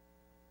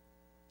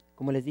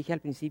 como les dije al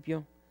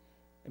principio,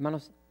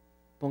 hermanos,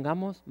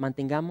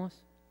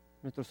 mantengamos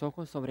nuestros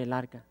ojos sobre el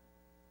arca.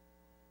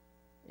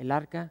 El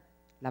arca,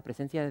 la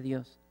presencia de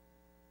Dios,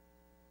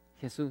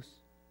 Jesús,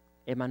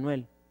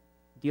 Emmanuel,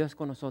 Dios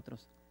con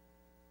nosotros.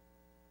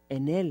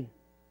 En Él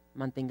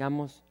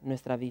mantengamos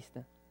nuestra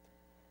vista.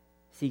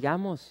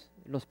 Sigamos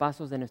los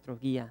pasos de nuestro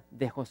guía,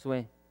 de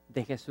Josué,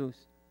 de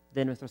Jesús,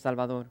 de nuestro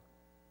Salvador.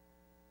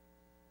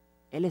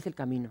 Él es el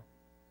camino.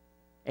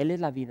 Él es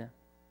la vida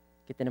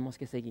que tenemos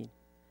que seguir.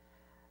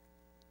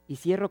 Y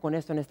cierro con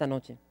esto en esta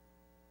noche.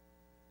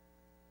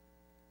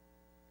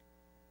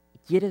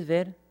 ¿Quieres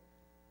ver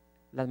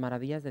las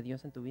maravillas de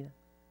Dios en tu vida?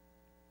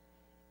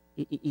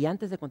 Y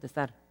antes de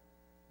contestar,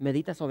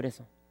 medita sobre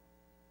eso.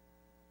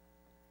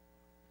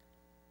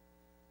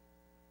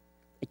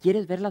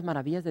 ¿Quieres ver las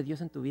maravillas de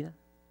Dios en tu vida?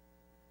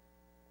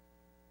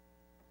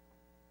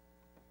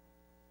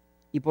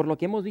 Y por lo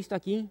que hemos visto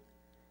aquí,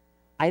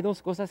 hay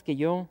dos cosas que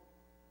yo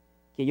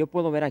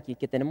puedo ver aquí,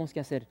 que tenemos que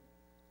hacer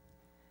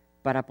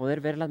para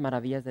poder ver las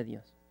maravillas de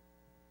Dios.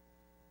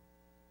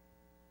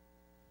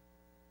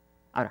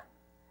 Ahora,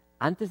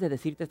 antes de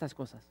decirte estas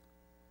cosas,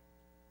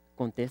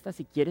 contesta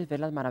si quieres ver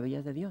las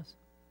maravillas de Dios.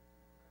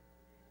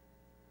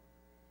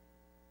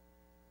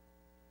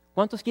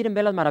 ¿Cuántos quieren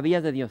ver las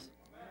maravillas de Dios?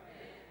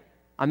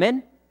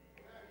 ¿Amén?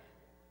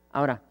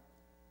 Ahora,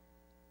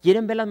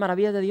 ¿quieren ver las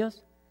maravillas de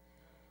Dios?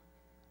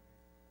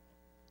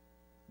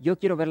 yo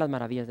quiero ver las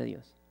maravillas de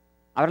Dios.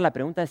 Ahora la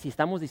pregunta es si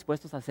estamos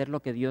dispuestos a hacer lo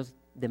que Dios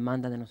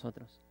demanda de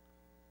nosotros.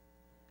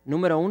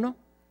 Número 1,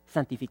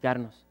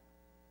 santificarnos.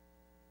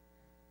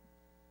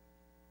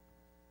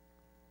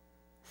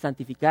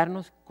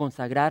 Santificarnos,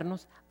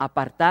 consagrarnos,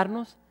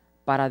 apartarnos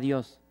para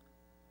Dios.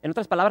 En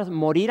otras palabras,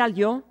 morir al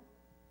yo,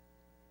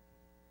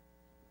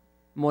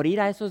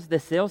 morir a esos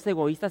deseos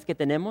egoístas que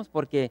tenemos,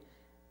 porque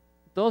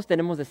todos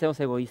tenemos deseos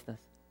egoístas.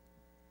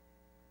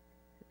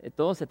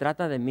 Todo se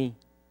trata de mí,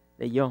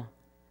 de yo.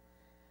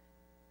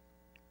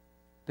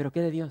 ¿Pero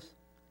qué de Dios?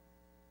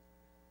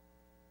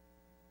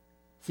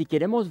 Si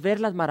queremos ver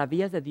las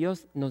maravillas de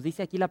Dios, nos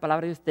dice aquí la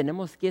palabra de Dios,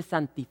 tenemos que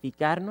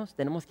santificarnos,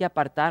 tenemos que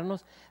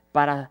apartarnos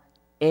para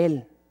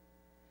Él,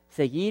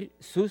 seguir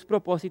sus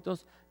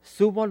propósitos,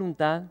 su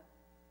voluntad,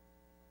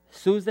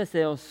 sus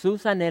deseos,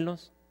 sus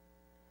anhelos,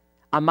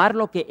 amar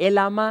lo que Él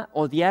ama,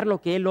 odiar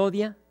lo que Él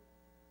odia.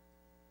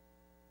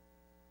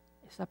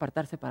 Eso es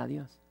apartarse para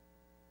Dios.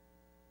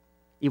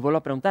 Y vuelvo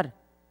a preguntar,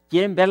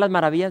 ¿quieren ver las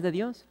maravillas de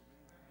Dios?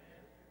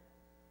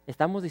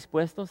 ¿Estamos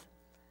dispuestos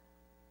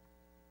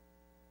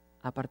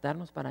a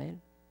apartarnos para Él?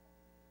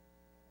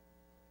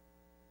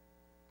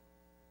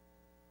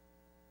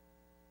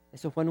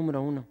 Eso fue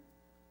número 1.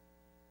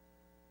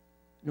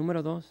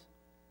 Número 2,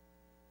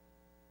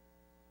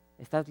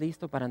 ¿estás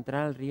listo para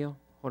entrar al río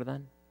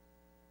Jordán?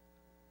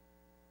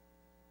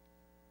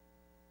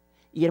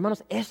 Y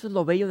hermanos, eso es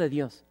lo bello de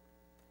Dios.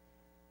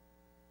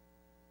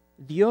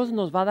 Dios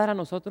nos va a dar a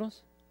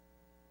nosotros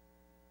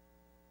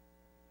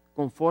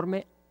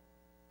conforme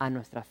a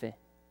nuestra fe.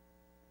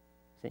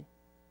 ¿Sí?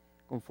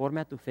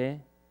 Conforme a tu fe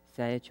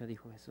se ha hecho,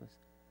 dijo Jesús.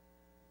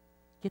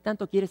 ¿Qué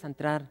tanto quieres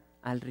entrar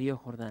al río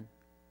Jordán?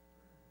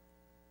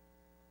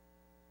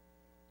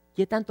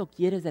 ¿Qué tanto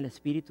quieres del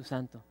Espíritu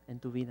Santo en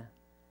tu vida?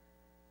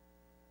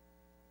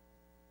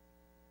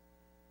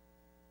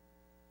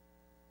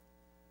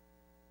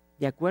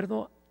 De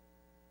acuerdo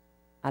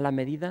a la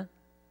medida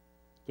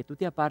que tú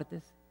te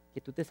apartes,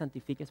 que tú te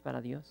santifiques para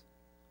Dios,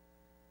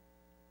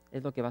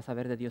 es lo que vas a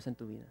ver de Dios en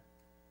tu vida.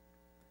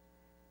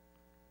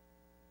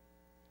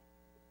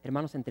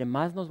 Hermanos, entre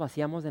más nos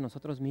vaciamos de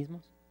nosotros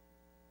mismos,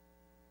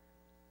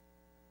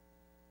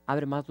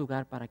 abre más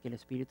lugar para que el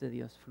Espíritu de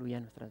Dios fluya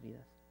en nuestras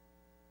vidas.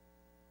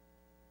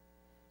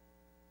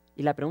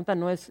 Y la pregunta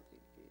no es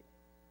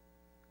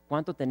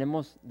cuánto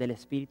tenemos del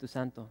Espíritu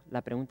Santo,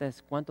 la pregunta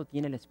es cuánto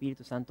tiene el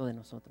Espíritu Santo de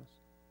nosotros.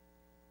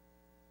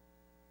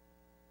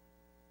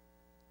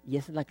 Y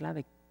esa es la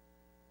clave.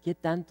 ¿Qué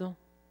tanto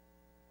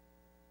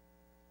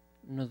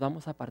nos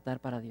vamos a apartar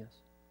para Dios?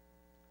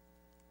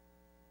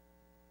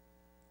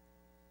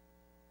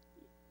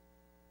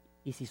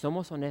 Y si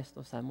somos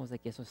honestos, sabemos de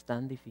que eso es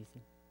tan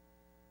difícil,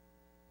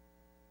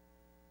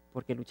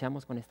 porque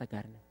luchamos con esta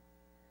carne.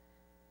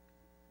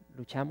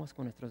 Luchamos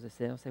con nuestros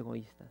deseos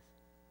egoístas,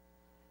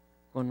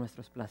 con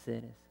nuestros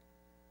placeres,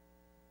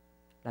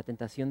 la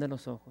tentación de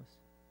los ojos,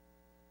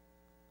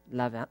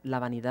 la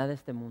vanidad de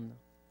este mundo.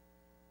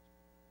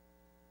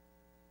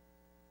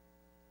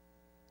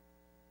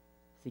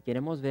 Si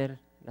queremos ver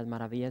las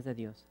maravillas de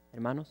Dios,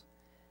 hermanos,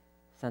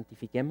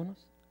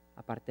 santifiquémonos,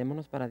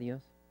 apartémonos para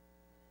Dios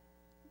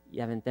y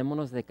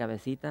aventémonos de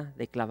cabecita,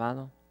 de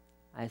clavado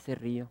a ese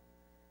río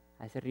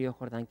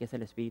Jordán que es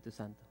el Espíritu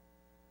Santo.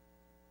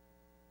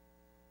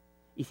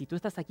 Y si tú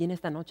estás aquí en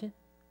esta noche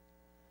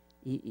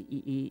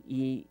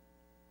y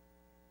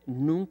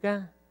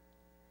nunca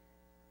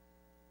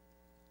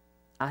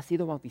has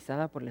sido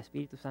bautizada por el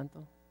Espíritu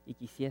Santo y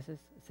quisieses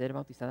ser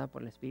bautizada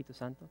por el Espíritu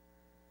Santo,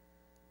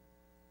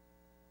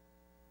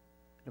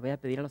 le voy a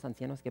pedir a los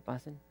ancianos que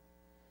pasen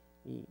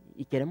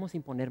y queremos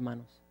imponer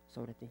manos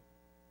sobre ti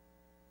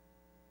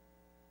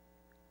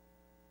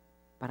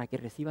para que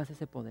recibas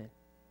ese poder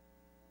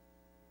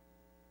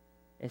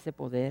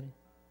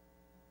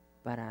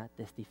para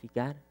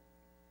testificar,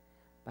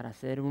 para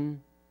ser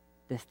un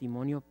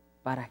testimonio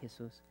para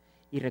Jesús.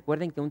 Y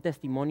recuerden que un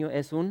testimonio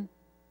es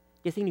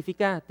 ¿qué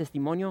significa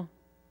testimonio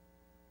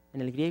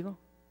en el griego?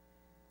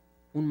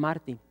 Un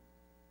mártir.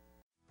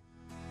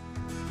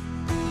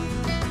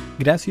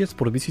 Gracias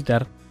por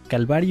visitar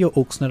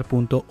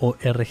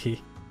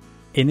calvariooxnard.org.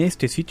 En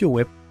este sitio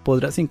web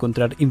podrás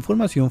encontrar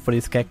información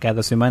fresca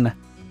cada semana,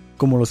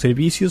 como los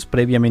servicios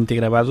previamente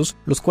grabados,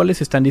 los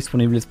cuales están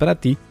disponibles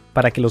para ti,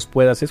 para que los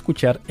puedas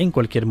escuchar en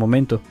cualquier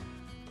momento.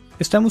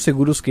 Estamos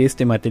seguros que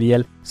este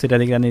material será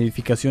de gran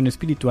edificación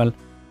espiritual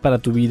para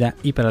tu vida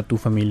y para tu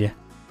familia.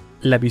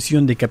 La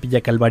visión de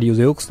Capilla Calvario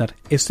de Oxnard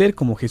es ser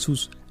como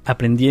Jesús,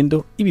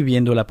 aprendiendo y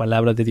viviendo la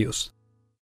palabra de Dios.